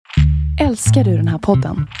Älskar du den här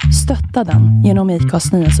podden? Stötta den genom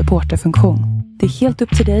IKAs nya supporterfunktion. Det är helt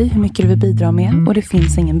upp till dig hur mycket du vill bidra med och det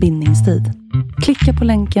finns ingen bindningstid. Klicka på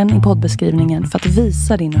länken i poddbeskrivningen för att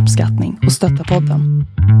visa din uppskattning och stötta podden.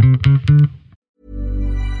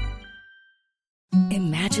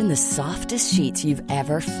 Imagine the softest sheets you've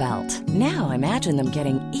ever felt. Now imagine them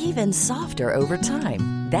getting even softer over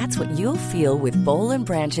time. That's what you'll feel with Boll &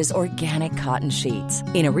 Branch's organic cotton sheets.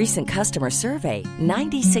 In a recent customer survey,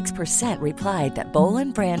 96% replied that Boll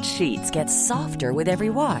 & Branch sheets get softer with every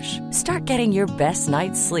wash. Start getting your best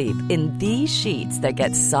night's sleep in these sheets that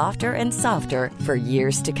get softer and softer for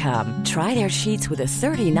years to come. Try their sheets with a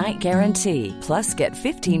 30-night guarantee. Plus, get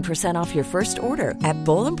 15% off your first order at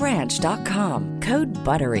bollandbranch.com. Code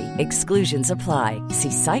BUTTERY. Exclusions apply.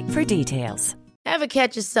 See site for details. Ever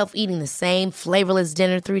catch yourself eating the same flavorless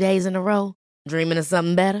dinner 3 days in a row? Dreaming of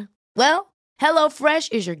something better? Well,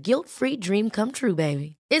 HelloFresh is your guilt-free dream come true,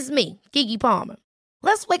 baby. It's me, Keke Palmer.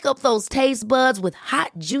 Let's wake up those taste buds with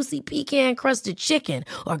hot, juicy pecan-crusted chicken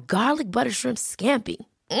or garlic butter shrimp scampi.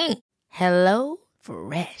 Hello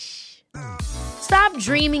Fresh. Stop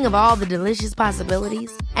dreaming of all the delicious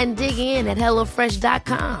possibilities and dig in at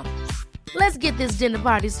HelloFresh.com. Let's get this dinner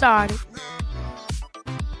party started.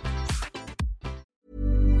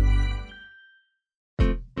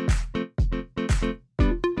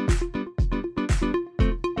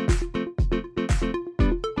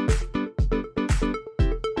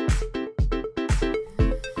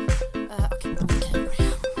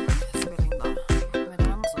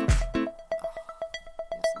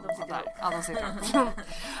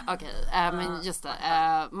 Okej, men just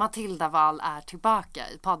det. Matilda Wall är tillbaka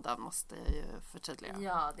i podden, måste jag ju förtydliga.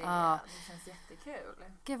 Ja, det känns jättekul.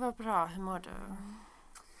 Gud vad bra, hur mår du?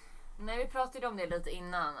 Nej, vi pratade om det lite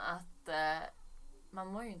innan, att man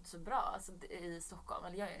mår ju inte så bra alltså, i Stockholm,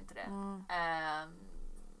 eller jag gör inte det.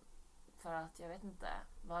 För att jag vet inte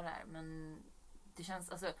vad det är, men det känns,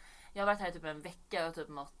 alltså, jag har varit här typ en vecka och typ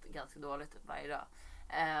mått ganska dåligt typ varje dag.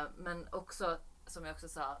 Men också, som jag också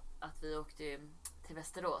sa, att vi åkte till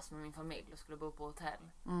Västerås med min familj och skulle bo på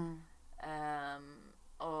hotell.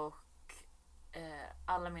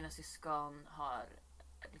 Alla mina syskon har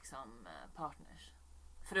liksom partners.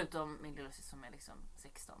 Förutom min lilla syster som är liksom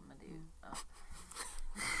 16, men det är ju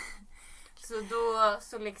Så då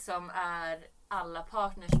så liksom är alla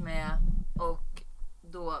partners med, och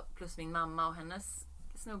då plus min mamma och hennes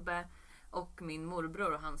snubbe och min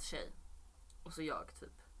morbror och hans tjej och så jag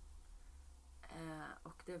typ.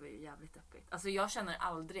 Och det var ju jävligt deppigt. Alltså jag känner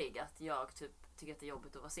aldrig att jag typ tycker att det är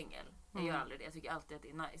jobbigt att vara singel. Jag gör aldrig det. Jag tycker alltid att det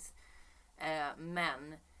är nice.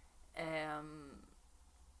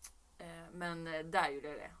 Men där gjorde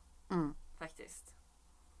jag det. Faktiskt.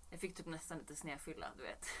 Jag fick typ nästan lite snedfylla, du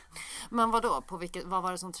vet. Men vadå? Vad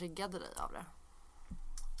var det som triggade dig av det?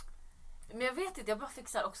 Men jag vet inte, jag bara fick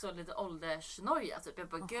så här också lite åldersnoja typ. Jag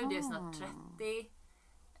bara, gud jag är snart 30.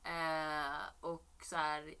 Och så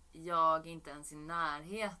här, jag är inte ens i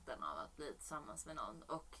närheten av att bli tillsammans med någon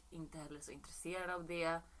och inte heller så intresserad av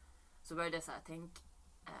det. Så började jag så här,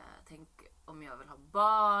 tänk om jag vill ha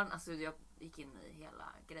barn. Alltså jag gick in i hela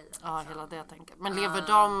grejen. Ja, liksom. Hela det jag tänker. Men lever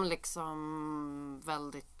de liksom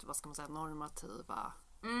väldigt, vad ska man säga, normativa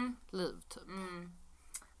liv typ?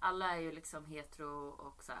 Alla är ju liksom hetero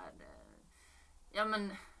och så här, ja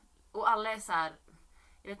men, och alla är så här,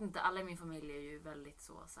 jag vet inte, alla i min familj är ju väldigt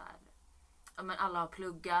så här. Ja, men alla har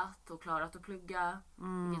pluggat och klarat att plugga,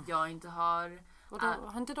 vilket jag inte har. Och då,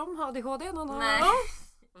 har inte de ADHD någon? Nej.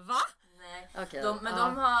 Va? Nej. Okay. De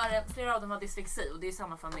har, flera av dem har dyslexi och det är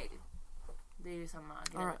samma familj. Det är ju samma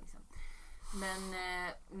grej right. liksom. Men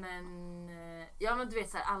ja men du vet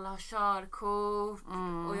så här, alla har körkort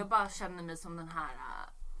och jag bara känner mig som den här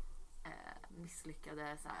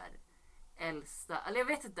misslyckade så här äldsta, eller jag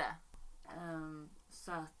vet inte.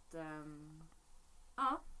 Så att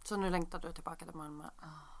ja. Så nu längtar du tillbaka till Malmö?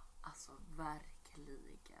 Alltså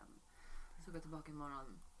verkligen. Så går jag tillbaka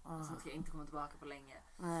imorgon. Så ska jag inte komma tillbaka på länge.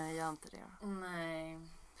 Nej, jag inte det. Nej.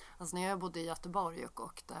 Alltså när jag bodde i Göteborg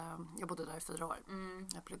och jag bodde där i 4 år.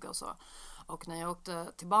 Jag pluggade och så. Och när jag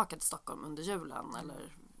åkte tillbaka till Stockholm under julen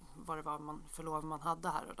eller vad det var för lov man hade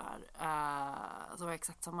här och där, så var det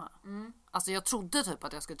exakt samma. Alltså jag trodde typ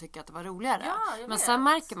att jag skulle tycka att det var roligare. Ja, men sen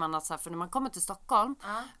märker man att så här, för när man kommer till Stockholm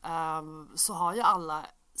så har ju alla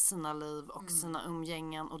sina liv och sina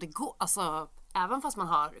umgängen och det går, alltså även fast man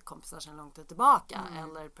har kompisar sedan lång tid tillbaka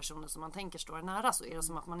eller personer som man tänker står nära, så är det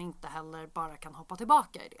som att man inte heller bara kan hoppa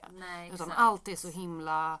tillbaka i det. Nej, utan exakt. allt är så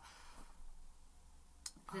himla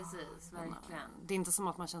precis, verkligen. Det är inte som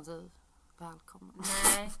att man känner sig välkommen.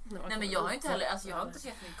 Nej, men jag har inte heller, alltså jag har inte så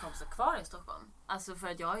jättemycket kompisar kvar i Stockholm. Alltså för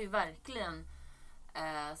att jag har ju verkligen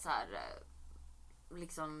så här,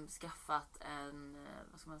 liksom skaffat en,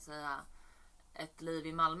 vad ska man säga, ett liv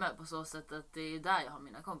i Malmö på så sätt att det är där jag har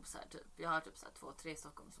mina kompisar typ. Jag har typ så här 2-3 i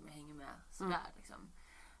Stockholm som jag hänger med sådär liksom.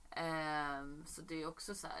 Så det är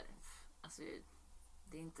också så här, alltså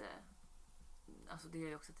det är inte, alltså det är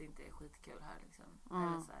ju också att det inte är skitkul här liksom.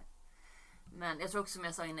 Eller så här. Men jag tror också, som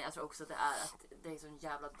jag sa innan, jag tror också att det är sån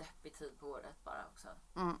jävla deppig tid på året bara också.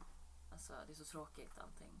 Alltså det är så tråkigt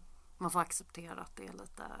allting. Man får acceptera att det är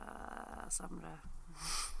lite sämre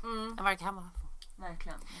än vad det kan vara.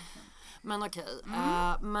 Verkligen. Men okej.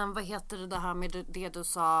 Men vad heter det här med det du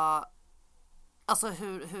sa? Alltså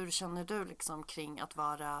hur känner du liksom kring att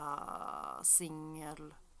vara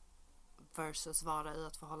singel versus vara i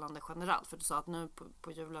ett förhållande generellt? För du sa att nu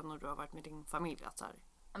på julen när du har varit med din familj att så här,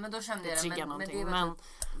 ja, men då kände jag det, men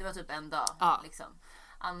det var typ en dag liksom.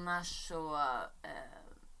 Annars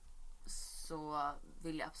så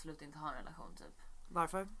vill jag absolut inte ha en relation typ.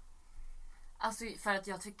 Varför? Alltså för att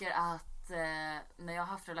jag tycker att när jag har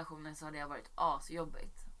haft relationer så har det varit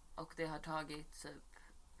asjobbigt. Och det har tagit typ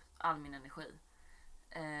all min energi.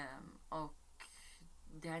 Och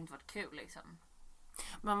det har inte varit kul liksom.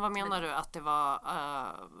 Men vad menar du? Att det var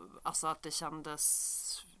alltså att det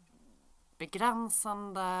kändes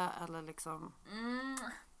begränsande eller liksom?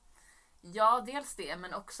 Ja, dels det,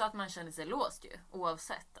 men också att man känner sig låst ju,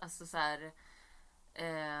 oavsett. Alltså så här,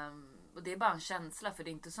 och det är bara en känsla, för det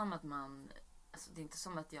är inte som att alltså det är inte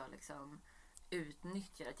som att jag liksom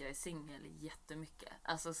utnyttjar att jag är singel jättemycket.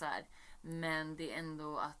 Alltså så här, men det är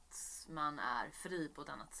ändå att man är fri på ett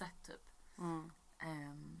annat sätt typ.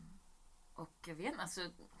 Och jag vet inte, alltså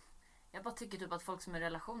jag bara tycker typ att folk som är i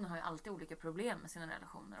relationer har ju alltid olika problem med sina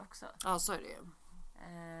relationer också. Ja, så är det ju.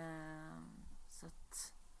 Så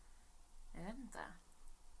att jag vet inte.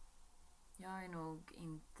 Jag är nog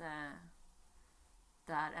inte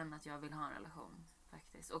där än att jag vill ha en relation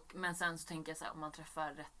faktiskt. Men sen så tänker jag så här, om man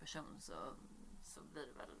träffar rätt person så blir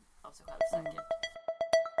det väl av sig själv säkert.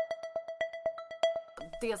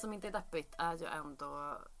 Det som inte är deppigt är ju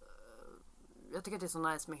ändå, jag tycker att det är så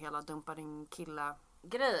nice med hela dumpa din kille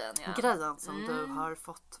grejen som du har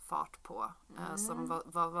fått fart på. Som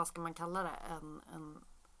vad ska man kalla det?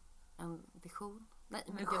 En vision? Nej,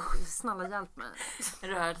 men snälla hjälp mig.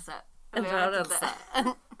 Rörelse. En rörelse.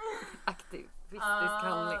 En aktivistisk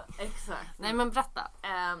handling. Exakt. Nej, men berätta.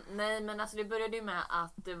 Nej, men alltså det började ju med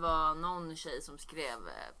att det var någon tjej som skrev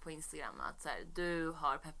på Instagram att så här, du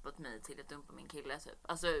har peppat mig till att dumpa min kille typ.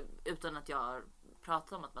 Alltså utan att jag har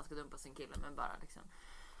pratat om att man ska dumpa sin kille, men bara liksom.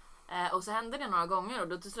 Och så hände det några gånger och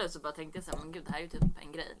då till slut så bara tänkte jag så här, men gud, det här är ju typ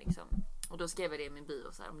en grej liksom. Och då skrev jag det i min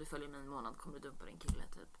bio så här, om du följer mig en månad kommer du dumpa din kille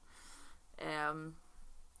typ.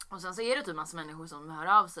 Och sen så är det typ massa människor som hör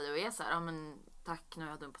av sig och är så här, ja men tack, nu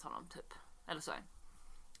har jag dumpat honom typ. Eller så.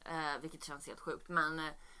 Vilket känns helt sjukt. Men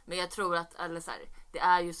jag tror att, eller så här, det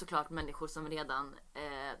är ju såklart människor som redan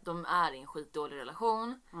de är i en skitdålig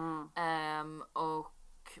relation.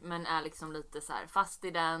 Men är liksom lite så här fast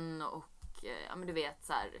i den och ja men du vet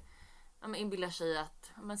så här, ja, men inbillar sig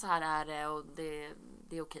att ja, men så här är det och det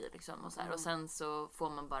är okej liksom och så här. Och sen så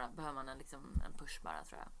behöver man en push bara,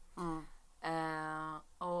 tror jag.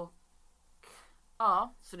 Och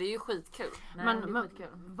ja, så det är ju skitkul. Men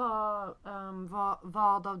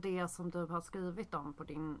vad av det som du har skrivit om på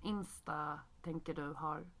din Insta tänker du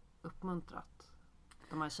har uppmuntrat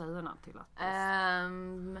de här tjejerna till att?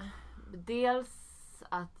 Dels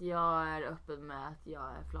att jag är öppen med att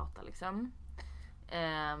jag är flata liksom.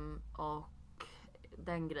 Och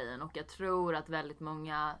den grejen. Och jag tror att väldigt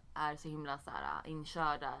många är så himla så här,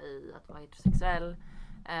 inkörda i att vara heterosexuell.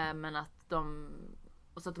 Men att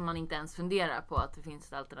och så att man inte ens funderar på att det finns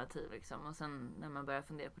ett alternativ liksom. Och sen när man börjar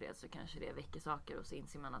fundera på det så kanske det väcker saker och så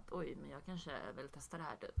inser man att oj, men jag kanske vill testa det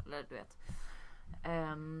här typ. Eller du vet.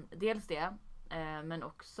 Dels det. Men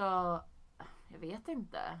också, jag vet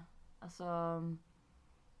inte. Alltså,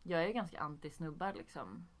 jag är ju ganska anti-snubbar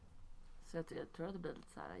liksom. Så jag tror att det blir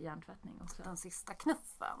lite så här hjärntvättning också. Den sista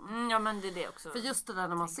knuffen. Ja, men det är det också. För just det där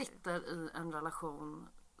när man sitter i en relation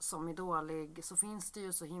som är dålig så finns det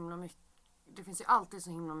ju så himla mycket. Det finns ju alltid så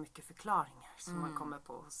himla mycket förklaringar som man kommer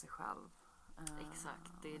på hos sig själv.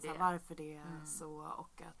 Exakt, det är så det. Varför det är så,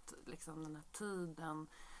 och att liksom den här tiden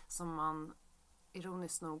som man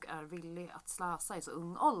ironiskt nog är villig att slösa i så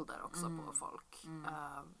ung ålder också på folk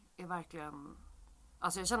är verkligen,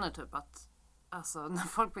 alltså jag känner typ att alltså när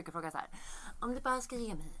folk brukar fråga så här, om du bara ska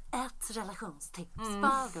ge mig ett relationstips,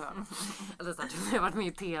 vad då? Eller så här, jag har varit med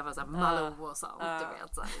i tv så här, Malou och sånt, du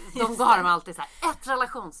vet så här. Då har de alltid så här, ett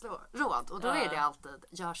relationsråd och då är det alltid,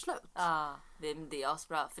 gör slut. Det är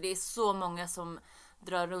asbra, för det är så många som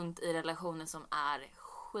drar runt i relationer som är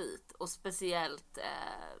skit. Och speciellt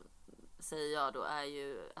säger jag då är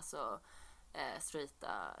ju alltså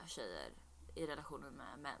straighta tjejer i relationer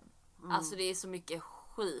med män. Alltså det är så mycket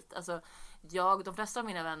skit. Alltså de flesta av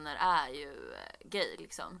mina vänner är ju gay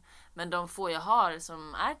liksom. Men de få jag har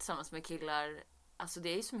som är tillsammans med killar, alltså det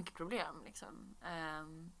är ju så mycket problem liksom.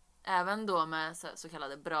 Även då med så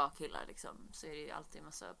kallade bra killar liksom, så är det ju alltid en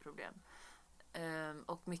massa problem.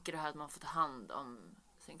 Och mycket det här att man får ta hand om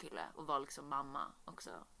sin kille och vara liksom mamma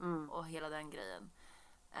också. Och hela den grejen.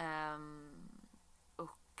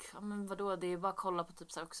 Och ja, men vadå, det är bara att kolla på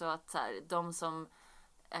typ så här också att så här,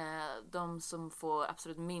 de som får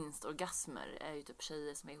absolut minst orgasmer är ju typ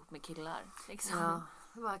tjejer som är ihop med killar liksom. Ja,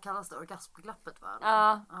 vad kallas det? Orgasmglappet, va?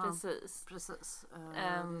 Ja, precis. Precis. Det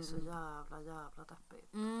är så jävla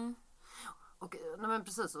deppigt. Och, nej men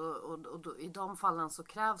precis, och då, i de fallen så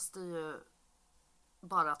krävs det ju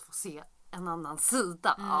bara att få se en annan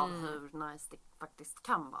sida av hur nice det faktiskt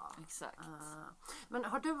kan vara. Exakt. Men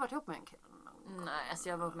har du varit ihop med en kille någon gång? Nej, alltså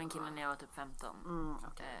jag var ihop med en kille när jag var typ 15.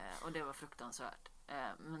 Okay. Och det var fruktansvärt.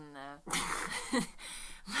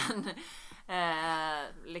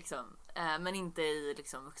 Liksom, men inte i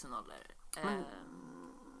liksom vuxen ålder.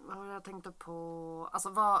 Vad jag tänkte på, alltså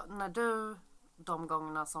när du de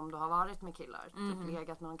gångerna som du har varit med killar, typ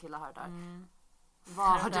legat med någon kille här där.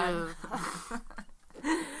 Vad har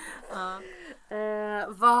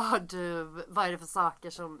du vad är det för saker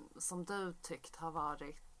som du tyckt har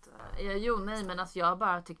varit men alltså jag har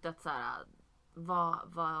bara tyckt att så här,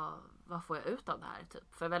 vad får jag ut av det här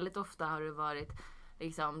typ? För väldigt ofta har det varit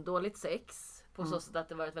liksom dåligt sex på så sätt att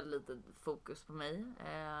det varit väldigt lite fokus på mig.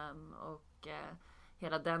 Och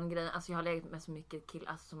hela den grejen, alltså jag har legat med så mycket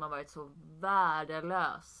killar alltså, som har varit så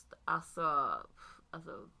värdelöst. Alltså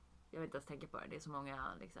jag vill inte ens tänka på det. Det är så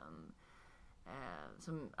många liksom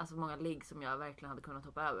alltså många ligg som jag verkligen hade kunnat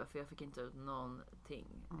hoppa över, för jag fick inte ut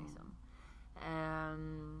någonting liksom.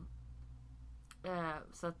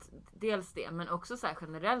 Så att dels det, men också så här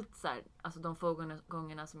generellt så här, alltså de få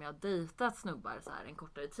gångerna som jag har dejtat snubbar så här en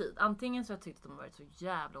kortare tid. Antingen så har jag tyckt att de har varit så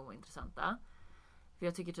jävla ointressanta. För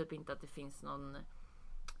jag tycker typ inte att det finns någon,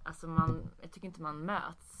 alltså jag tycker inte man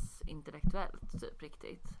möts intellektuellt typ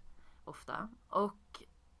riktigt ofta.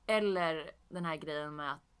 Eller den här grejen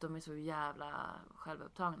med att de är så jävla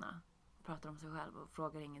självupptagna. Pratar om sig själv och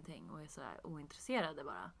frågar ingenting och är så här ointresserade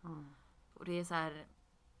bara. Och det är så här,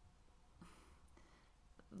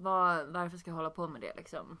 varför ska jag hålla på med det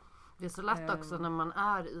liksom? Det är så lätt också när man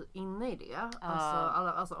är inne i det.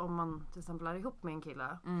 Alltså om man till exempel är ihop med en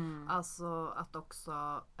kille. Alltså att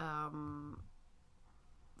också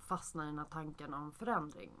fastna i den här tanken om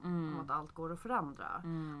förändring. Om att allt går att förändra.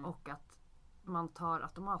 Och att man tar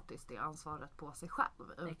automatiskt det ansvaret på sig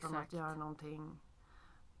själv. Utan att göra någonting.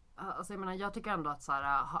 Alltså jag tycker ändå att så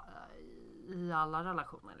här, i alla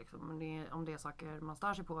relationer liksom, om det är saker man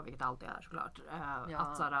stör sig på, vilket alltid är såklart,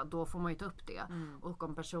 att så här, då får man ju ta upp det. Och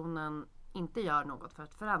om personen inte gör något för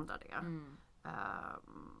att förändra det,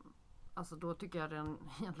 alltså då tycker jag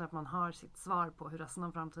egentligen att man har sitt svar på hur resten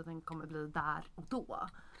av framtiden kommer bli där och då.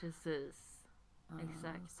 Precis.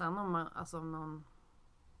 Exakt. Sen om man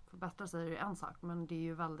förbättrar sig är det en sak, men det är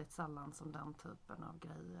ju väldigt sällan som den typen av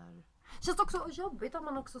grejer. Känns också jobbigt om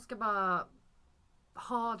man också ska bara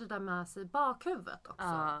ha det där med sig i bakhuvudet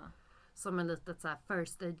också. Som en litet så här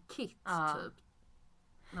first aid kit typ.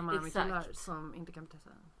 När man är med killar som inte kan bete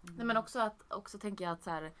sig. Nej, men också tänker jag att så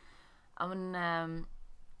här,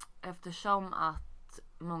 eftersom att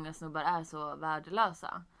många snubbar är så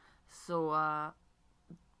värdelösa, så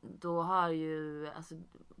då har ju alltså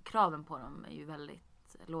kraven på dem är ju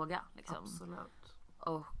väldigt låga liksom. Absolut.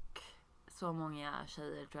 Och så många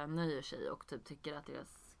tjejer tror jag nöjer sig och typ tycker att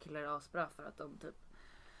deras killar är asbra för att de typ,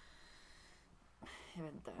 jag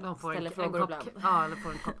vet inte, de får ställer en frågor ibland. Eller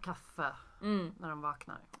får en kopp kaffe när de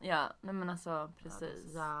vaknar. Ja, nej men alltså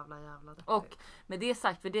precis. Jävla deppigt. Och med det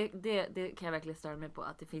sagt, för det kan jag verkligen störa mig på,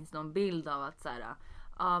 att det finns någon bild av att så här,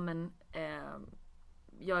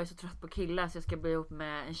 jag är så trött på killar så jag ska bli ihop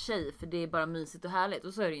med en tjej för det är bara mysigt och härligt.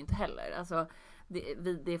 Och så är det ju inte heller. Alltså,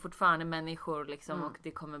 det är fortfarande människor liksom, och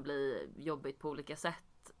det kommer bli jobbigt på olika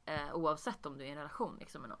sätt oavsett om du är i en relation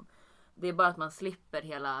liksom, med någon. Det är bara att man slipper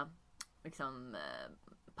hela liksom,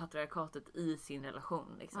 patriarkatet i sin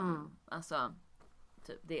relation liksom. Alltså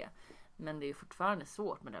typ det. Men det är ju fortfarande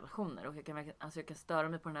svårt med relationer. Och jag kan störa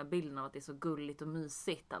mig på den här bilden av att det är så gulligt och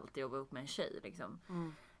mysigt alltid att vara upp med en tjej liksom.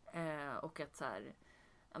 Och att så här,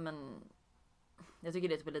 jag tycker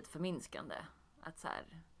det är typ lite förminskande. Att så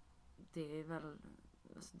här, det är väl,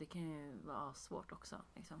 alltså, det kan ju vara svårt också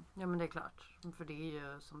liksom. Ja, men det är klart. För det är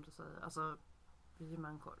ju som du säger, alltså vi är ju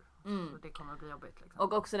människor Så det kommer att bli jobbigt liksom.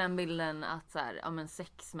 Och också den bilden att så här, ja men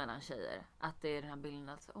sex mellan tjejer. Att det är den här bilden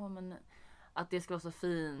att, att det ska vara så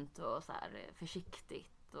fint och så här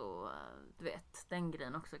försiktigt. Och du vet, den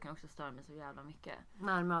grejen också kan också störa mig så jävla mycket.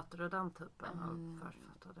 När möter du den typen av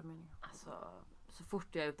förutfattade meningar? Alltså, så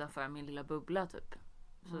fort jag är utanför min lilla bubbla typ.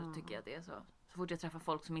 Så tycker jag att det är så. Så fort jag träffar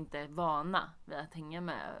folk som inte är vana vid att hänga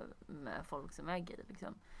med folk som är gay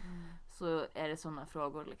liksom. Så är det sådana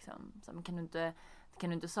frågor liksom. Så, men kan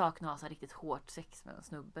du inte sakna att ha så här riktigt hårt sex med en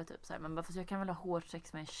snubbe typ så här, men bara för jag kan väl ha hårt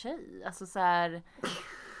sex med en tjej. Alltså så här,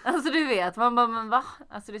 alltså du vet, man bara men va?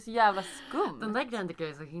 Alltså det är så jävla skumt. Den där grejen tycker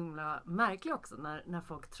jag är så himla märklig också när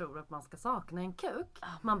folk tror att man ska sakna en kuk.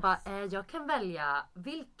 Man bara jag kan välja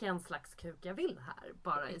vilken slags kuk jag vill här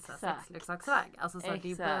bara i sexleksaksväg. Alltså så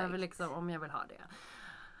det behöver liksom om jag vill ha det.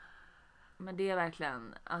 Men det är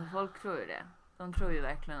verkligen, alltså, folk tror ju det. De tror ju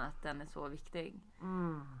verkligen att den är så viktig.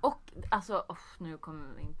 Och alltså, nu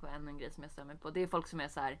kommer vi in på en grej som jag stämmer på. Det är folk som är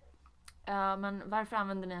så här, men varför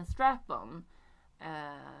använder ni en strap-on?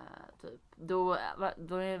 Typ. Då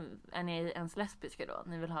är ni ens lesbiska då?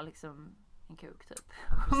 Ni vill ha liksom en kuk typ.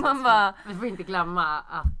 Man bara, vi får inte glömma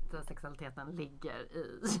att sexualiteten ligger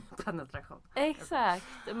i penetration. Exakt.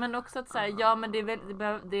 Men också att så här, ja men det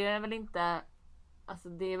är väl inte, alltså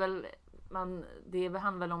det är väl det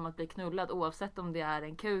handlar väl om att bli knullad oavsett om det är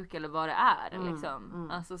en kuk eller vad det är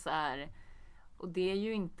liksom. Alltså så här, och det är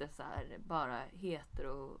ju inte så här bara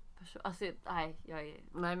hetero alltså jag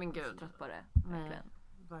är men gud, trött på det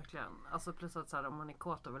verkligen. Alltså plus att så här, om man är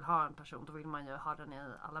kåt och vill ha en person då vill man ju ha den i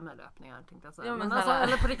alla möjliga öppningar tänkte jag säga. Ja, men alltså,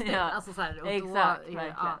 eller på riktigt alltså så här, och exakt, då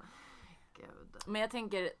verkligen. Gud. Men jag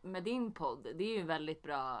tänker med din podd, det är ju väldigt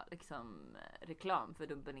bra liksom reklam för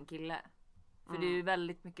Dumpa din kille. För det är ju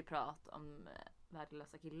väldigt mycket prat om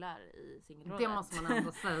värdelösa killar i singelrådet. Det måste man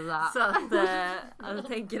ändå säga. Så att jag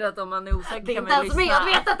tänker att om man är osäker det är kan inte man ens lyssna.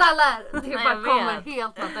 medvetet heller. Det Nej, bara jag kommer vet.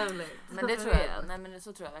 helt naturligt. Men det tror jag. Nej men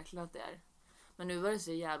så tror jag verkligen att det är. Men nu var det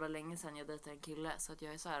så jävla länge sedan jag dejtade en kille så att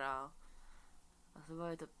jag är så här. Alltså var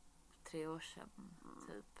det typ 3 år sedan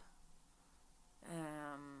typ.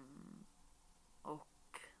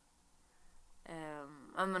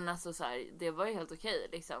 Men alltså så här, det var ju helt okej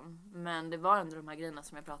liksom. Men det var ändå de här grejerna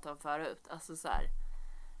som jag pratade om förut. Alltså så här.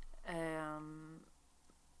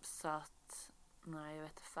 Så att nej, jag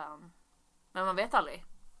vet inte fan. Men man vet aldrig.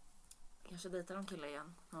 Kanske dejtar de killar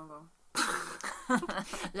igen någon gång.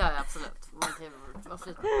 Ja, absolut. Man kan ju vara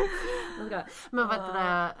fri. Men vet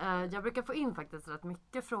du, jag brukar få in faktiskt rätt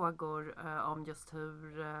mycket frågor om just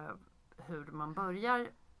hur man börjar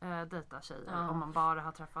dejta tjejer om man bara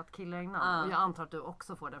har träffat killar innan. Och jag antar att du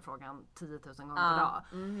också får den frågan 10 000 gånger per dag.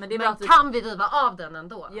 Men det är men kan vi riva av den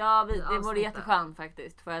ändå? Ja, det vore jätteskönt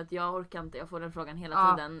faktiskt. För att jag orkar inte, jag får den frågan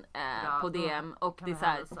hela tiden på DM. Och det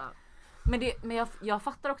är så här, men jag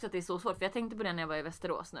fattar också att det är så svårt. För jag tänkte på det när jag var i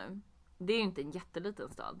Västerås nu. Det är ju inte en jätteliten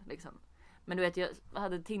stad liksom. Men du vet, jag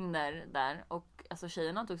hade Tinder där. Och alltså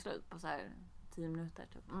tjejerna tog slut på så här 10 minuter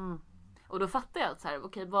typ. Och då fattar jag att så här,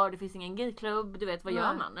 okej, det finns ingen gayklubb, du vet, vad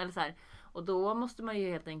gör man? Eller så här, och då måste man ju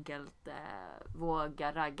helt enkelt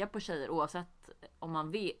våga ragga på tjejer oavsett om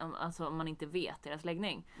man vet, alltså om man inte vet deras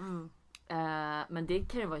läggning. Men det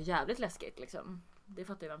kan ju vara jävligt läskigt liksom. Det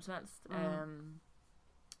fattar ju vem som helst.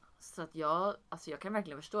 Så att jag kan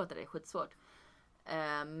verkligen förstå att det är skitsvårt.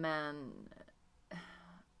 Men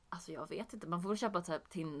alltså jag vet inte, man får väl köpa typ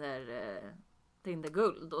Tinder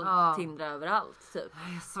guld och Tinder överallt typ.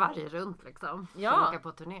 Sverige runt liksom. Ja. Åka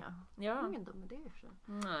på turné. Ja. Ingen dum idé i och för sig.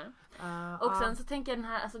 Nej. Och sen så tänker jag den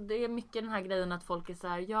här, alltså det är mycket den här grejen att folk är så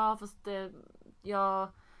här,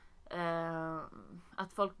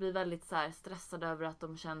 att folk blir väldigt så här stressade över att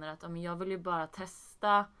de känner att jag vill ju bara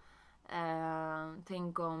testa.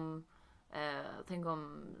 Tänk om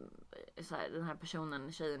så här, den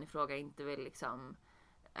här tjejen i fråga inte vill liksom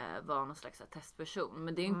vara någon slags testperson.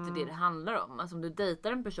 Men det är ju inte det handlar om. Alltså om du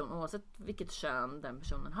dejtar en person, oavsett vilket kön den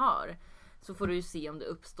personen har, så får du ju se om det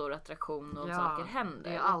uppstår attraktion och saker händer.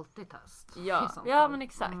 Det är alltid test. Ja men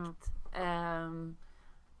exakt.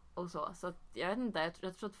 Och så att jag vet inte,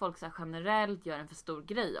 jag tror att folk så här generellt gör en för stor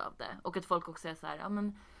grej av det. Och att folk också är så här, ja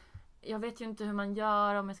men jag vet ju inte hur man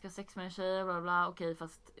gör om jag ska ha sex med en tjej, bla bla. Okej,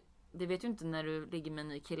 fast det vet ju inte när du ligger med en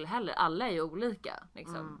ny kille heller. Alla är ju olika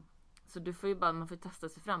liksom. Så du får ju man får testa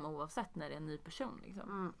sig fram oavsett när det är en ny person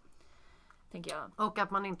liksom. Tänker jag. Och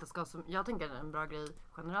att man inte ska, jag tänker en bra grej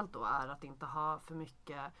generellt då är att inte ha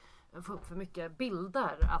få upp för mycket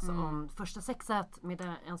bilder alltså om första sexet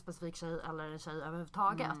med en specifik tjej eller en tjej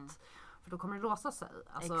överhuvudtaget. För då kommer det låsa sig.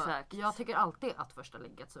 Alltså, exakt. Jag tycker alltid att första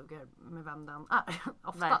ligget suger med vem den är.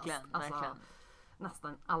 Oftast. Verkligen.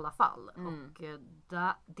 nästan alla fall. Och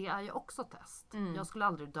det är ju också test. Jag skulle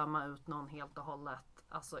aldrig döma ut någon helt och hållet,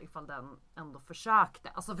 alltså ifall den ändå försökte.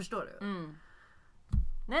 Alltså förstår du?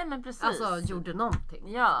 Nej men precis. Alltså gjorde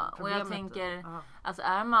någonting. Ja, och jag tänker, alltså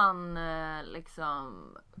är man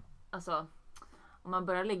liksom, alltså om man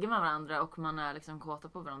börjar ligga med varandra och man är liksom kåta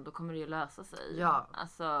på varandra, då kommer det ju lösa sig. Ja.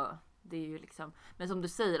 Alltså det är ju liksom, men som du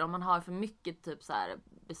säger, om man har för mycket typ så här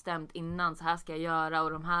bestämt innan, så här ska jag göra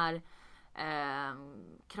och de här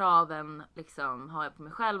kraven liksom har jag på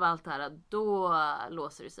mig själv och allt det här, då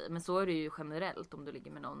låser det sig. Men så är det ju generellt om du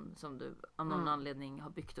ligger med någon som du av någon anledning har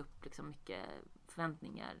byggt upp liksom mycket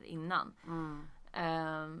förväntningar innan.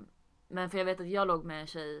 Men för jag vet att jag låg med en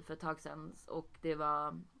tjej för ett tag sedan och det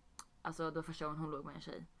var alltså då första gången hon låg med en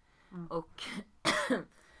tjej. Och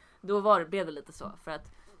då blev det lite så för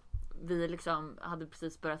att vi liksom hade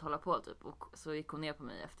precis börjat hålla på typ, och så gick hon ner på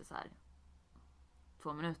mig efter så här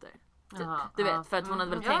 2 minuter. Typ. Du vet, för att hon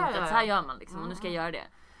hade väl tänkt att så här gör man liksom, och nu ska jag göra det.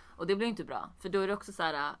 Och det blir inte bra, för då är det också så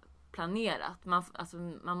här planerat.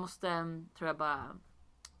 Man måste, tror jag, bara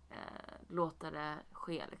låta det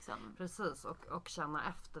ske liksom. Precis, och känna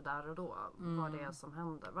efter där och då vad det är som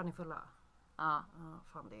händer. Var ni fulla? Ja.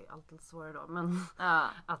 Fan, det är alltid svårare då. Men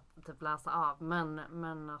att typ läsa av.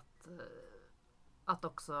 Men att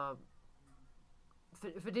också...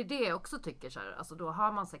 För det är det jag också tycker så här, alltså då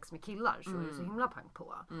har man sex med killar så är det så himla pang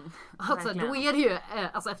på. Alltså då är det ju,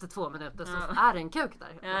 alltså efter 2 minuter så är det en kuk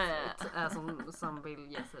där som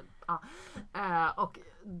vill ge sig. Och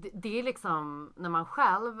det är liksom när man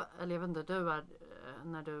själv, eller jag vet inte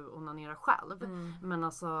när du onanerar själv, men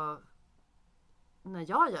alltså när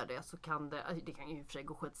jag gör det så kan det kan ju i och för sig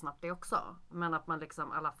gå skitsnabbt det också, men att man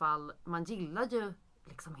liksom i alla fall, man gillar ju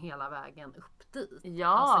liksom hela vägen upp dit. Ja,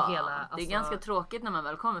 alltså det är ganska tråkigt när man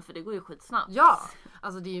väl kommer, för det går ju skitsnabbt. Ja,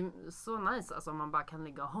 alltså det är ju så nice alltså, om man bara kan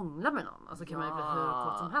ligga och hångla med någon. Alltså kan man ju bli hur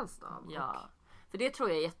kort som helst av. Ja, för det tror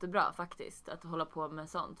jag är jättebra faktiskt, att hålla på med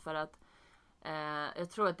sånt. För att jag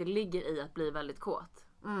tror att det ligger i att bli väldigt kåt.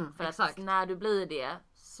 För exakt. Att när du blir det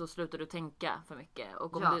så slutar du tänka för mycket.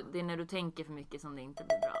 Och om det är när du tänker för mycket som det inte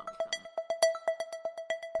blir bra. Liksom.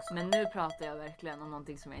 Men nu pratar jag verkligen om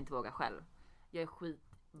någonting som jag inte vågar själv. Jag är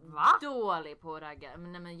dålig på att ragga.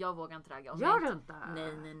 Men jag vågar inte ragga. Gör du inte?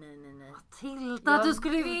 Nej. Matilda, du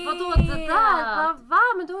skulle ju... Vadå det där? Va?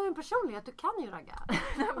 Men du har ju en personlighet. Du kan ju ragga.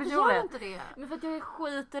 Varför gör du inte det? Men för att jag är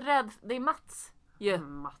skiträdd. Det är Mats.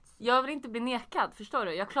 Mats. Jag vill inte bli nekad, förstår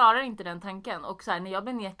du? Jag klarar inte den tanken. Och så här, när jag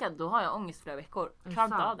blir nekad, då har jag ångest flera veckor. Jag klarar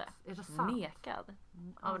inte av det. Är det sant? Nekad?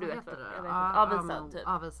 Ja, du vet det. Jag vet avvisad typ.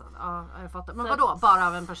 Avvisad. Ja, jag fattar. Men vadå? Bara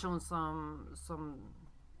av en person som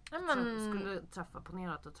skulle träffa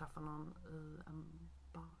någon i en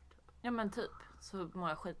bar typ. Ja men typ, så mår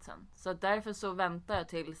jag skit sen. Så att därför så väntar jag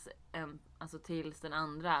tills den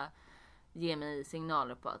andra ger mig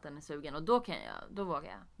signaler på att den är sugen. Och då vågar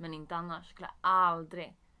jag. Men inte annars, skulle jag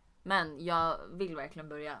aldrig. Men jag vill verkligen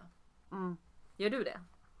börja. Gör du det?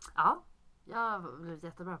 Ja, jag har blivit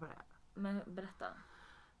jättebra på det. Men berätta.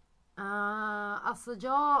 Alltså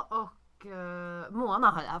jag och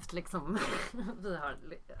Mona har haft liksom vi har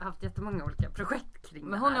haft jättemånga olika projekt kring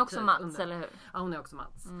men hon är också Mats, eller hur? Ja, hon är också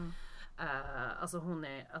Mats. Alltså hon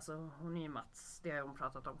är ju Mats, det har hon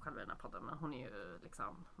pratat om själv i den här podden, men hon är ju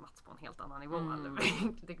liksom Mats på en helt annan nivå.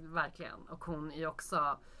 Verkligen. Och hon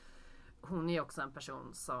är också en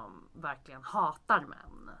person som verkligen hatar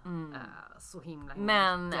män. Så himla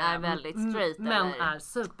män är väldigt straight. Män är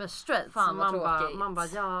super straight. Fan vad tråkigt. Man bara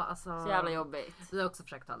ja, alltså, så jävla jobbigt. Vi har också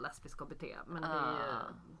försökt ha lesbisk KBT, men det är ju,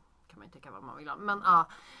 kan man ju tycka vad man vill. Men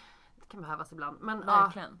det kan behövas ibland. Men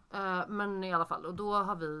verkligen. Men i alla fall, och då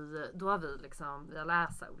har vi liksom, vi har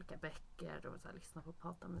läst olika böcker och så här, lyssnat på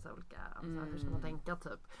poddar med så olika så här, hur ska man tänka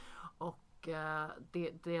typ. Och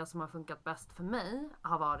det som har funkat bäst för mig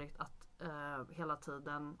har varit att hela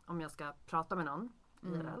tiden, om jag ska prata med någon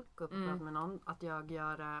gå upp och prata med någon, att jag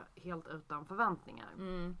gör det helt utan förväntningar.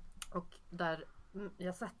 Och där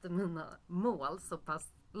jag sätter mina mål så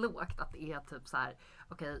pass lågt att det är typ så här: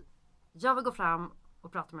 okej, jag vill gå fram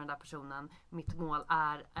och prata med den där personen. Mitt mål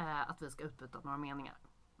är att vi ska utbyta några meningar.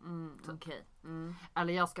 Okej.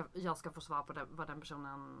 Eller jag ska få svar på vad den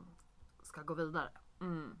personen ska gå vidare.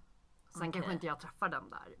 Sen kanske inte jag träffar den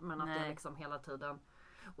där, men att jag liksom hela tiden.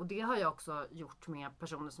 Och det har jag också gjort med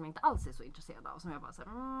personer som jag inte alls är så intresserad av. Som jag bara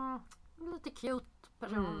säger, lite cute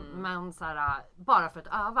person, men så här, bara för att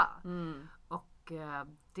öva. Och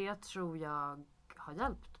det tror jag har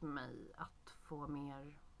hjälpt mig att få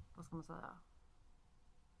mer, vad ska man säga,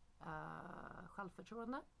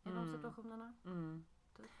 självförtroende i de situationerna.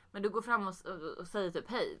 Men du går fram och säger typ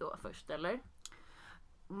hej då först, eller?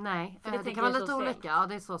 Nej, För det kan vara lite olika. Ja,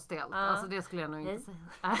 det är så stelt. Alltså det skulle jag nog inte säga.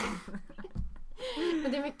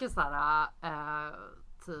 Men det är mycket såhär,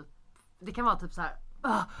 typ, det kan vara typ såhär,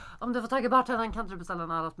 om du får tag i bartendern kan du beställa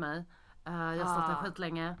en öl åt mig. Jag har stått där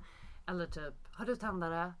skitlänge. Eller typ, har du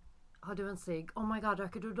tändare? Har du en cigg? Oh my god,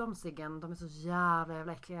 röker du de ciggen? De är så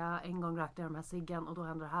jävla äckliga. En gång rökte jag de här ciggen och då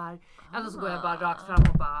händer det här. Eller så går jag bara rakt fram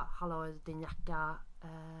och bara, hallå din jacka.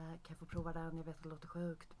 Kan jag få prova den? Jag vet att det låter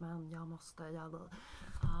sjukt men jag måste göra det.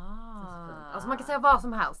 Alltså man kan säga vad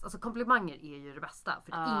som helst. Alltså komplimanger är ju det bästa.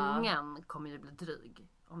 För ingen kommer ju bli dryg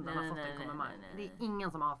om den har fått en komplimang. Det är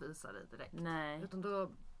ingen som avvisar det direkt. Nej. Utan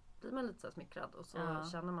då blir man lite så här smickrad och så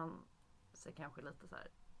känner man sig kanske lite så här.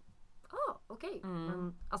 Okej.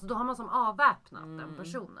 Men alltså då har man som avväpnat den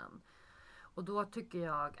personen. Och då tycker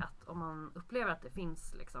jag att om man upplever att det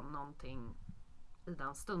finns liksom någonting i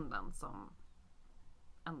den stunden som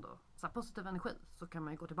ändå så här positiv energi, så kan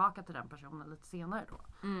man ju gå tillbaka till den personen lite senare då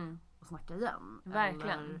och snacka igen.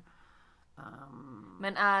 Verkligen. Eller,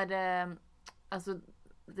 men är det, alltså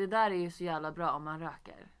det där är ju så jävla bra om man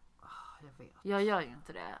röker. Jag vet. Jag gör ju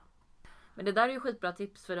inte det. Men det där är ju skitbra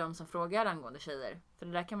tips för de som frågar angående tjejer. För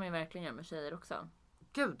det där kan man ju verkligen göra med tjejer också.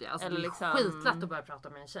 Gud ja, alltså eller det är liksom skitlätt att börja prata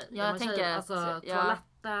med en tjej. Ja, jag tänker tjejer, att, alltså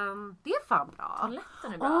toaletten, det är fan bra.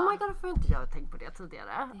 Toaletten är bra. Oh my god, får jag inte jag tänkt på det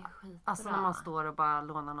tidigare. Det är skitbra. Alltså när man står och bara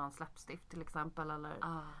lånar någon läppstift till exempel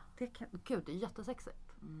eller gud, det är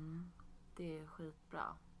jättesexigt. Det är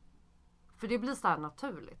skitbra. För det blir så här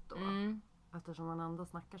naturligt då. Eftersom man ändå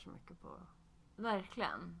snackar så mycket på.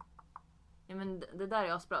 Verkligen. Ja, men det där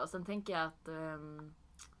är asbra. Sen tänker jag att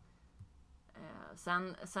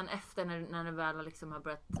sen efter när du väl liksom har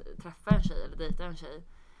börjat träffa en tjej eller dejta en tjej,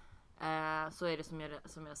 så är det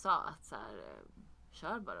som jag sa, att så här,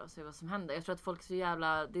 kör bara och se vad som händer. Jag tror att folk är så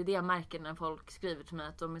jävla, det är det jag märker när folk skriver till mig,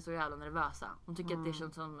 att de är så jävla nervösa. De tycker att det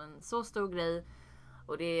känns som en så stor grej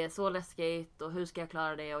och det är så läskigt och hur ska jag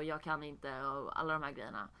klara det och jag kan inte och alla de här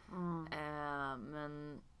grejerna.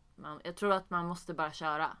 Men jag tror att man måste bara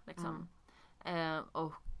köra liksom.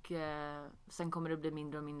 Och sen kommer det bli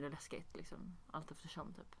mindre och mindre läskigt liksom, allt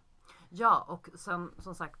eftersom typ. Ja, och sen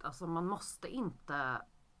som sagt, alltså man måste inte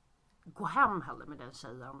gå hem heller med den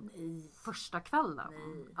tjejen första kvällen.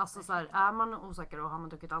 Alltså så här, är man osäker och har man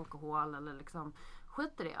druckit alkohol eller liksom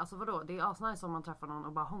skit i det. Alltså vadå, det är asnice om man träffar någon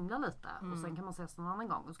och bara hånglar lite och sen kan man ses någon annan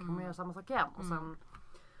gång och så kan man göra samma sak igen och sen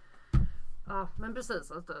men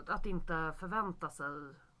precis, att inte förvänta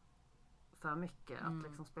sig för mycket, att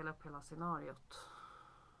liksom spela upp hela scenariot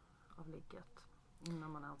av ligget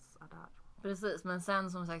innan man ens är där. Precis, men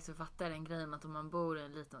sen som sagt så fattar jag den grejen att om man bor i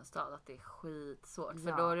en liten stad att det är skitsvårt.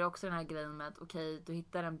 För då är det också den här grejen med att okej, du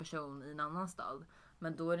hittar en person i en annan stad,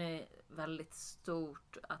 men då är det väldigt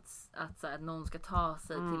stort att så här, någon ska ta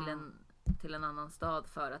sig till en annan stad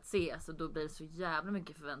för att se. Så då blir det så jävla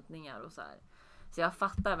mycket förväntningar och så här. Så jag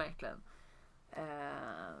fattar verkligen.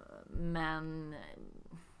 Men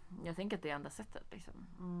jag tänker att det är enda sättet liksom.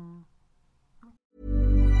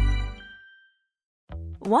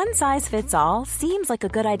 One size fits all seems like a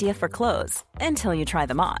good idea for clothes until you try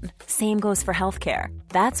them on. Same goes for healthcare.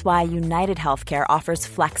 That's why United Healthcare offers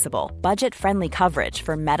flexible, budget-friendly coverage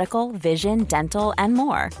for medical, vision, dental, and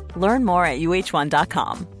more. Learn more at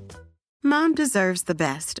uh1.com. Mom deserves the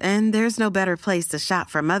best, and there's no better place to shop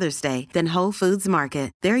for Mother's Day than Whole Foods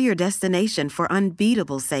Market. They're your destination for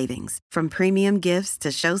unbeatable savings, from premium gifts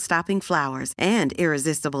to show-stopping flowers and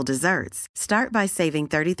irresistible desserts. Start by saving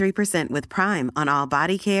 33% with Prime on all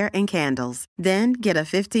body care and candles. Then get a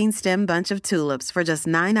 15-stem bunch of tulips for just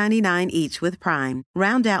 $9.99 each with Prime.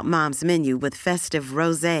 Round out Mom's menu with festive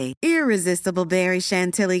rosé, irresistible berry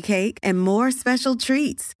chantilly cake, and more special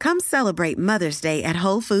treats. Come celebrate Mother's Day at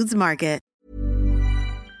Whole Foods Market.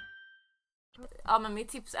 Ja, men mitt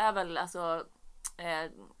tips är väl alltså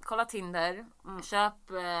kolla Tinder, köp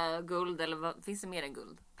guld eller vad, finns det mer än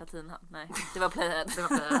guld? Platina? Nej, det var Playhead.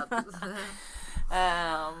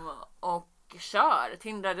 Och kör,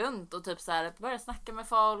 Tindra runt och typ så här, börja snacka med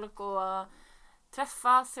folk och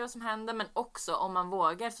träffas, se vad som händer. Men också om man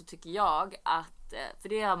vågar så tycker jag att, för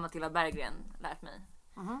det har Matilda Berggren lärt mig.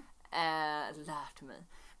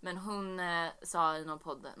 Men hon sa i någon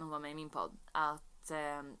podd, när hon var med i min podd, att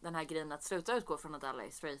den här grejen att sluta utgå från att alla är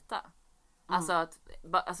straighta.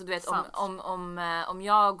 Alltså du vet, om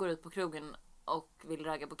jag går ut på krogen och vill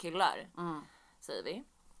ragga på killar, säger vi,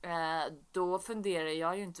 då funderar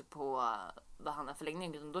jag ju inte på vad han har för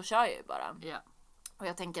läggning, utan då kör jag ju bara. Och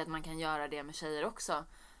jag tänker att man kan göra det med tjejer också,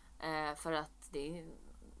 för att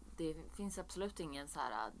det finns absolut ingen så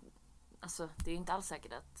här, alltså det är inte alls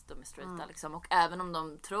säkert att de är straighta liksom. Och även om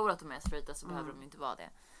de tror att de är straighta så behöver de inte vara det.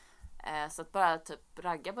 Så att bara typ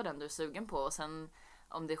ragga på den du är sugen på. Och sen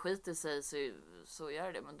om det skiter sig så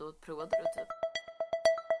gör det, men då provade du typ.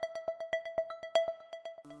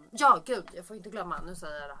 Ja, gud, jag får inte glömma, nu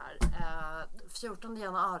säger jag det här. 14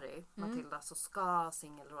 januari, Matilda, så ska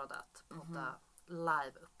Singelrådet podda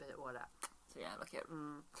live uppe i Åre. Så jävla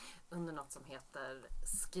kul. Under något som heter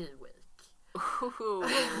Ski Week.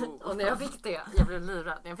 Och när jag fick det, jag blev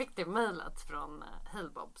lurad. När jag fick det mejlet från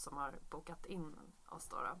Halebob som har bokat in oss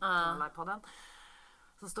då, till livepodden.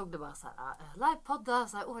 Så stod det bara så här, livepodda,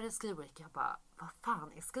 så här, Åre Ski Week. Jag bara, vad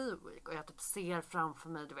fan är Ski Week? Och jag typ ser framför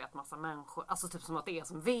mig, du vet, massa människor. Alltså typ som att det är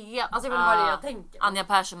som VM. Alltså jag vet inte vad det är jag tänker. Anja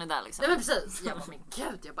Persson är där liksom. Nej men precis. Jag bara, men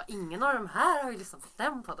gud, jag bara, ingen av de här har ju liksom fått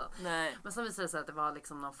den podden. Nej. Men sen visade det sig att det var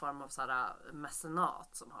liksom någon form av så här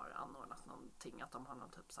mecenat som har anordnat någonting. Att de har någon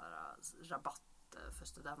typ så här rabatt för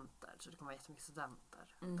studenter. Så det kommer vara jättemycket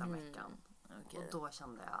studenter den veckan. Okay. Och då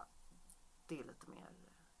kände jag, det är lite mer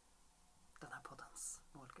den här poddens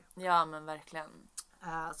målgrupp. Ja men verkligen.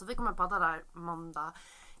 Så vi kommer podda där måndag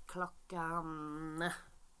klockan,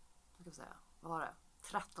 ska vi säga, vad var det?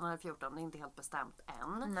 13 eller 14, det är inte helt bestämt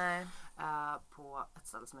än. Nej. På ett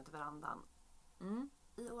ställe som heter Verandan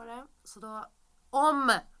i Åre. Så då,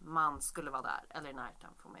 om man skulle vara där eller i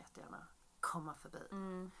närheten, får man jättegärna komma förbi.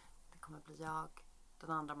 Det kommer bli jag,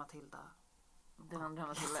 den andra Matilda och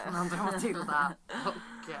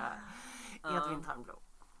Edvin Tarnbro.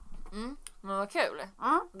 Men vad kul.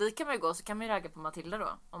 Dit kan man ju gå, så kan man ju ragga på Matilda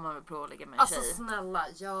då. Om man vill prova att ligga med en Alltså tjej. snälla,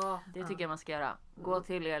 ja. Det tycker jag man ska göra. Gå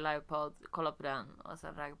till er livepodd, kolla på den och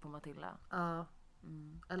sen ragga på Matilda.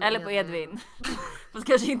 Eller på Edvin. Fast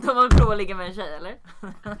kanske inte om man vill prova att ligga med en tjej, eller?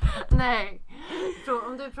 Nej.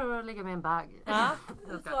 Om du provar att ligga med en bag. Ja.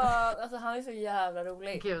 Alltså han är så jävla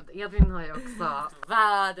rolig. Gud, Edvin har ju också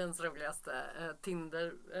världens roligaste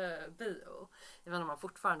Tinder-bio. Jag vet inte om man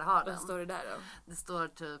fortfarande har den. Vad står det där då? Det står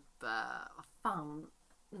typ, vad fan,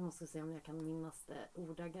 nu måste jag se om jag kan minnas det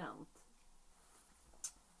ordagrant.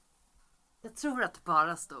 Jag tror att det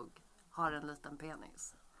bara stod, har en liten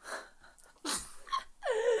penis.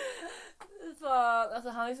 Alltså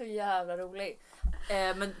han är så jävla rolig.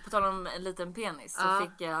 Men på tal om en liten penis så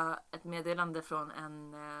fick jag ett meddelande från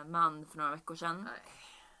en man för några veckor sedan.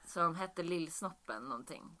 Som hette Lillsnoppen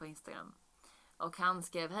någonting på Instagram. Och han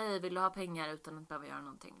skrev, hej, vill du ha pengar utan att behöva göra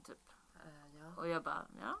någonting typ. Och jag bara,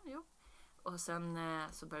 jo. Och sen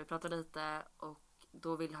så började vi prata lite. Och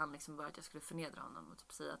då ville han liksom bara att jag skulle förnedra honom och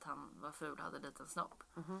typ säga att han var ful och hade en liten snopp.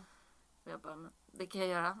 Och jag bara, men det kan jag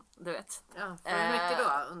göra, du vet. Ja, för hur mycket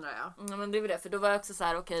då, undrar jag? Ja, men det är det, för då var jag också så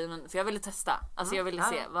här, okej, men för jag ville testa. Alltså jag ville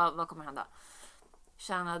se, vad kommer hända.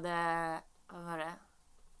 Tjänade, vad var det?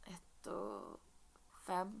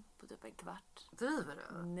 1,5 på typ en kvart. Driver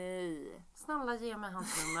du? Nej. Snälla, ge mig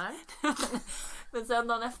hans nummer. Men sen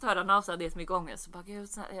dagen efter hörde han av sig, det är så mycket ångest. Så bara, gud,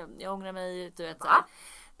 jag ångrar mig, du vet. Så här.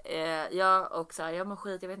 Och så här, jag mår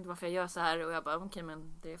skit, jag vet inte varför jag gör så här. Och jag bara, okej,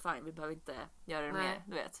 men det är fine, vi behöver inte göra det mer,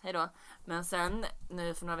 du vet, hejdå. Men sen,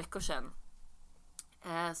 nu för några veckor sedan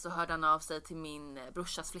så hörde han av sig till min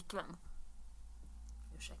brorsas flickvän.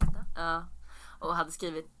 Ursäkta? Ja, och hade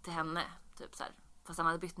skrivit till henne, typ så här. Fast han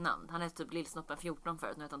hade bytt namn, han hette typ Lillsnoppen 14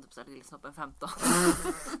 förut, nu heter han typ så här Lillsnoppen 15.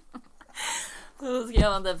 Så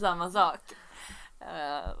skrev han typ samma sak.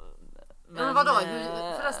 Men vadå?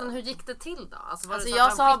 Hur gick det till då? Alltså var det så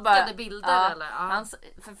jag att han skickade bara, bilder eller? Ja.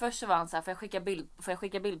 För först så var han så här, får jag skicka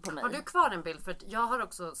bild på mig? Har du kvar en bild? För jag har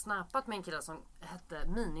också snappat med en kille som hette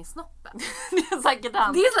Minisnoppen. Det är säkert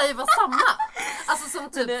han. Det är ju bara samma. Alltså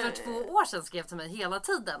som typ för 2 år sedan skrev till mig hela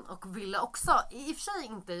tiden. Och ville också, i och för sig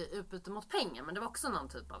inte utbyte mot pengar. Men det var också någon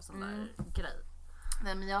typ av sån där grej.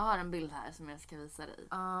 Nej, men jag har en bild här som jag ska visa dig.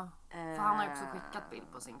 För han har ju också skickat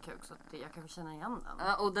bild på sin kuk. Så att jag kanske känner igen den.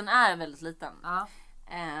 Ja, och den är väldigt liten. Ja.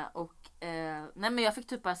 Nej, men jag fick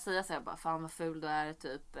typ bara säga så här, bara, fan vad ful du är,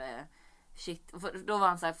 typ shit. Och då var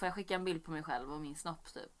han så här, får jag skicka en bild på mig själv och min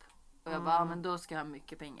snopp typ. Och jag bara, men då ska jag ha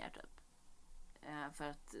mycket pengar typ. För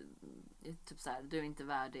att typ så här, du är inte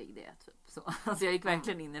värdig det typ. Så alltså jag gick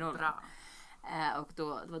verkligen in i rollen. Bra. Och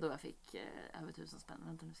då, det var då jag fick över 1000 spänn.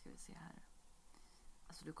 Vänta, nu ska vi se här.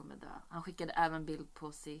 Alltså du kommer dö. Han skickade även bild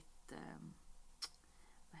på sitt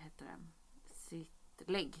vad heter det? Sitt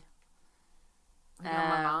lägg. Hur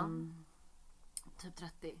gammal var han? Typ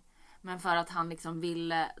 30. Men för att han liksom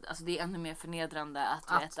ville, alltså det är ännu mer förnedrande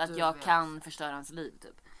att jag vet. Kan förstöra hans liv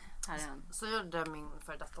typ. Här är han. Så gjorde min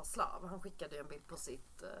för detta slav. Han skickade ju en bild på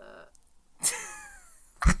sitt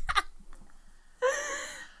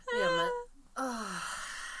ge mig.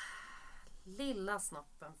 Lilla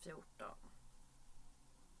snoppen 14.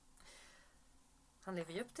 Han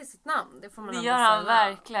lever ju upp till sitt namn. Det får man Det ändå gör han säga.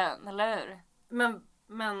 verkligen, eller hur?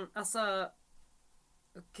 Men alltså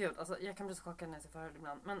gud, alltså jag kan bli så chockad när jag ser förhör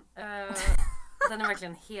ibland. Men Den är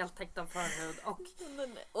verkligen helt täckt av förhud.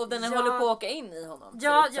 Och den håller på att åka in i honom.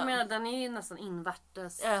 Ja, jag menar den är ju nästan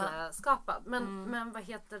invärtes skapad. Men vad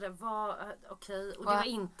heter det? Okej. Och det var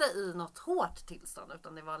inte i något hårt tillstånd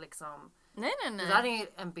utan det var liksom... Nej. Det där är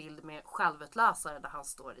en bild med självutlösare där han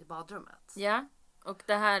står i badrummet. Ja, och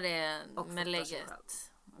det här är och med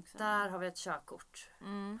lägget. Där har vi ett körkort.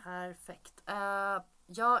 Perfekt.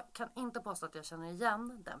 Jag kan inte påstå att jag känner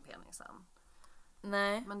igen den penisen.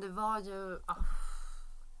 Nej. Men det var ju...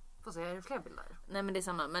 Får se, är det fler bilder? Nej men det är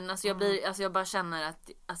samma. Men alltså jag bara känner att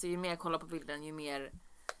alltså, ju mer jag kollar på bilden ju mer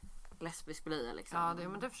lesbisk blir jag liksom. Ja,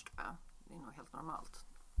 men det förstår jag. Det är nog helt normalt.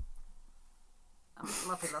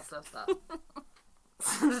 Matilda, sluta.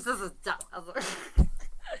 Alltså.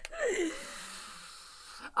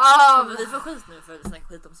 Vi får skit nu för att snacka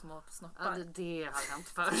skit om små snoppar. Ja, det har hänt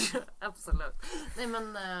förr. Absolut. Nej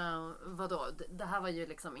men vadå? Det här var ju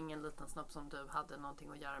liksom ingen liten snopp som du hade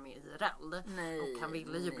någonting att göra med IRL. Nej. Och han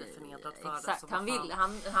ville ju bli förnedrad för exakt. det.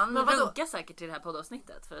 Han runkar säkert till det här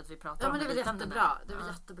poddavsnittet för att vi pratar om det. Ja men det är väl liknande. jättebra. Det är väl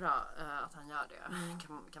jättebra att han gör det.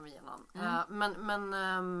 Kan vi ge någon.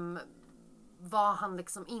 Men var han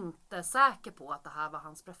liksom inte säker på att det här var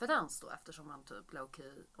hans preferens då eftersom han typ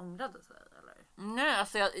low-key ångrade sig eller?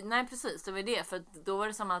 Nej precis, det var det för då var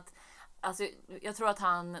det som att alltså, jag tror att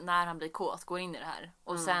han när han blir kåt går in i det här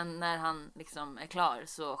och sen när han liksom är klar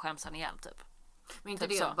så skäms han ihjäl typ. Men inte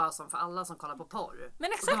typ det så. bara som för alla som kollar på porr.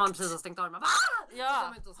 Men exakt. Och man precis har stängt armarna.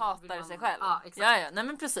 Ja, hatar sig själv. Ja, exakt. Ja, nej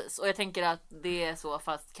men precis. Och jag tänker att det är så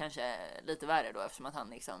fast kanske lite värre då eftersom att han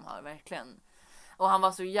liksom har verkligen. Och han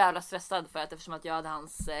var så jävla stressad för att eftersom att jag hade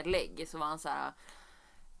hans lägg så var han så här.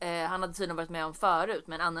 Han hade tydligen varit med om förut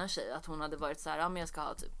med en annan tjej att hon hade varit så här, ja men jag ska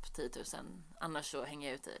ha typ 10 000 annars så hänger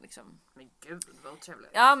jag ut i liksom. Men gud, det var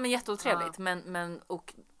otrevligt. Ja men jätteotrevligt men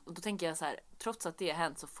och då tänker jag så här, trots att det har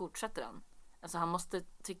hänt så fortsätter han. Alltså han måste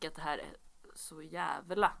tycka att det här är så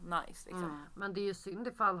jävla nice liksom. Men det är ju synd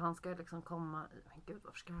ifall han ska liksom komma. Men gud,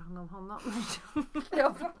 varför ska jag hand om honom?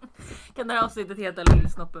 Kan det här avsnittet heta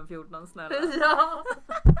Lillsnoppen 14 snälla? Ja.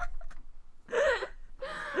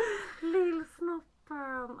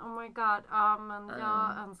 Lillsnoppen. Oh my god. Ja men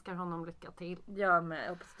jag önskar honom lycka till. Ja men jag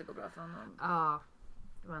hoppas att det går bra för honom. Ja.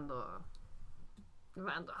 Men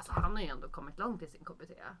ändå alltså, han har ju ändå kommit långt i sin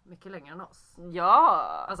KBT. Mycket längre än oss.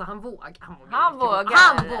 Ja. Alltså han vågar. Han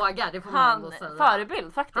vågar. Det får man ändå säga.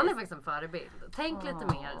 Förebild faktiskt. Han är faktiskt en förebild. Tänk lite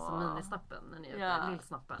mer som minisnoppen när ni är ute.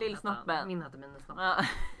 Lillsnoppen. Lillsnoppen. Min heter minisnoppen. Ja.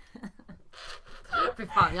 Fy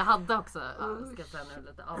fan, jag hade också, ska jag säga nu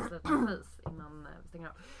lite avslutningsvis innan vi stänger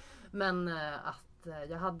av. Men att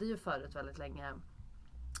jag hade ju förut väldigt länge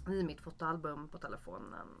i mitt fotoalbum på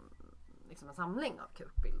telefonen liksom en samling av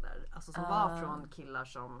kukbilder. Alltså som var från killar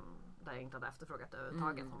som där jag inte hade efterfrågat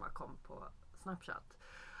överhuvudtaget som bara kom på Snapchat.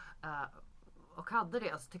 Och hade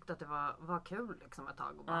det, alltså tyckte att det var kul liksom ett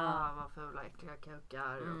tag och bara vad fula äckliga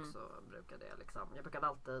kukar och så brukade jag liksom, jag brukade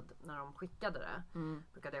alltid när de skickade det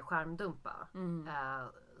brukade jag skärmdumpa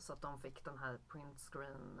så att de fick den här print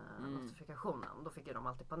screen notifikationen, då fick ju de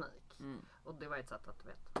alltid panik och det var ett sätt att du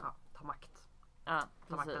vet, ta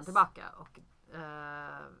makten tillbaka och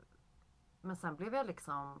men sen blev jag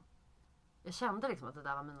liksom jag kände liksom att det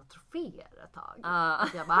där var mina troféer ett tag.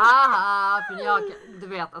 Att jag bara, för jag, du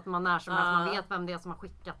vet att man är som helst, man vet vem det är som har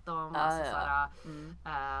skickat dem. Alltså, såhär,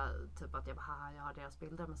 typ att jag bara, jag har deras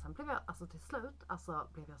bilder. Men sen blev jag, alltså till slut,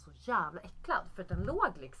 blev jag så jävla äcklad. För att den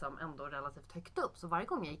låg liksom ändå relativt högt upp. Så varje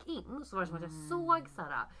gång jag gick in så var det som att jag såg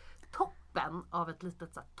såhär, toppen av ett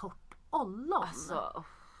litet såhär, torrt ollon. Alltså.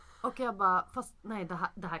 Och jag bara, fast nej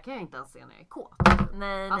det här kan jag inte ens se när jag är kåt.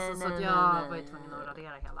 Nej, så att jag var ju tvungen att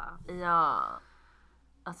radera hela. Ja.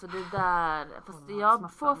 Alltså det där, fast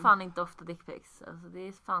jag får fan inte ofta dickpics. Alltså det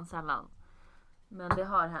är fan sällan. Men det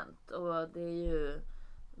har hänt och det är ju,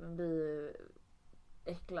 man blir ju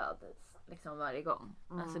äcklad liksom varje gång.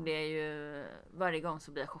 Alltså det är ju, varje gång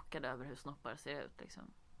så blir jag chockad över hur snoppar ser ut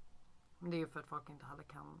liksom. Det är ju för att folk inte heller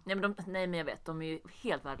kan. Nej men jag vet, de är ju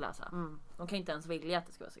helt värdelösa. De kan inte ens vilja att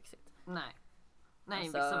det ska vara sexigt. Nej,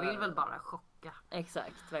 alltså, vissa vill väl bara chocka.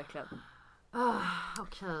 Exakt, verkligen.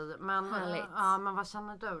 Okej, men vad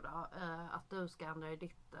känner du då? Att du ska ändra i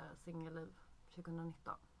ditt singelliv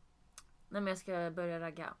 2019? Nej men jag ska börja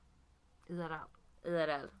ragga.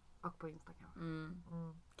 IRL. Och på Instagram.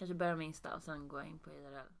 Kanske börja med Insta och sen gå in på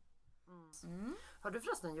IRL. Har du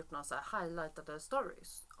förresten gjort några så här highlightade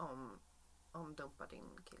stories om dumpa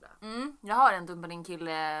din kille? Jag har en dumpa din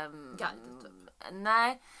kille guide typ.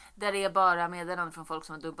 Nej, där det är bara meddelanden från folk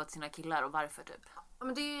som har dumpat sina killar och varför typ. Ja,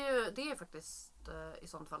 men det är ju faktiskt i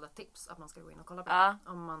sånt fall ett tips att man ska gå in och kolla på det,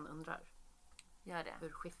 om man undrar. Gör det.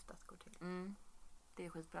 Hur skiftet går till. Det är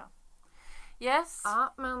skitbra. Yes.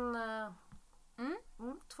 Ja, men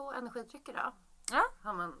energidrycker då. Ja.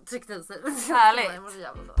 Har man tryckt i sig. Härligt. Det var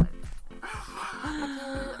jävla dåligt.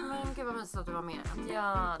 Okej, men gud vad mysigt att du var med.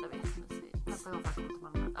 Ja, det var jättemysigt. Nästa gång får jag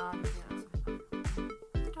komma till Malmö. Ja, det gör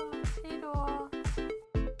jag. Hej då.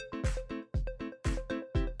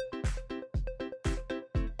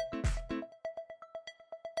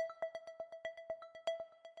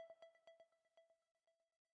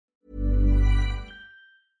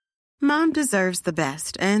 Mom deserves the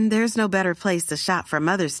best, and there's no better place to shop for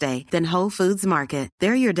Mother's Day than Whole Foods Market.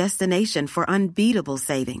 They're your destination for unbeatable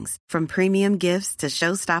savings, from premium gifts to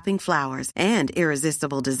show-stopping flowers and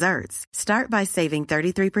irresistible desserts. Start by saving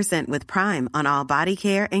 33% with Prime on all body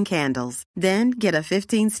care and candles. Then get a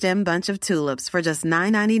 15-stem bunch of tulips for just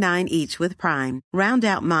 $9.99 each with Prime. Round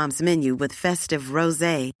out Mom's menu with festive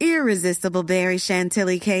rosé, irresistible berry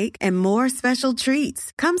chantilly cake, and more special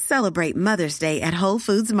treats. Come celebrate Mother's Day at Whole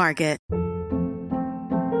Foods Market.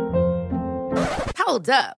 Hold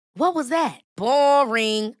up. What was that?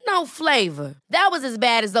 Boring. No flavor. That was as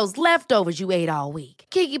bad as those leftovers you ate all week.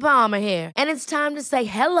 Keke Palmer here, and it's time to say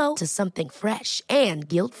hello to something fresh and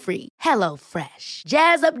guilt-free. Hello Fresh.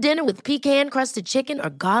 Jazz up dinner with pecan-crusted chicken or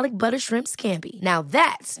garlic butter shrimp scampi. Now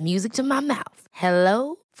that's music to my mouth.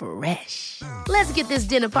 Hello Fresh. Let's get this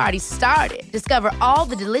dinner party started. Discover all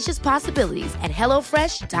the delicious possibilities at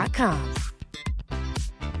hellofresh.com.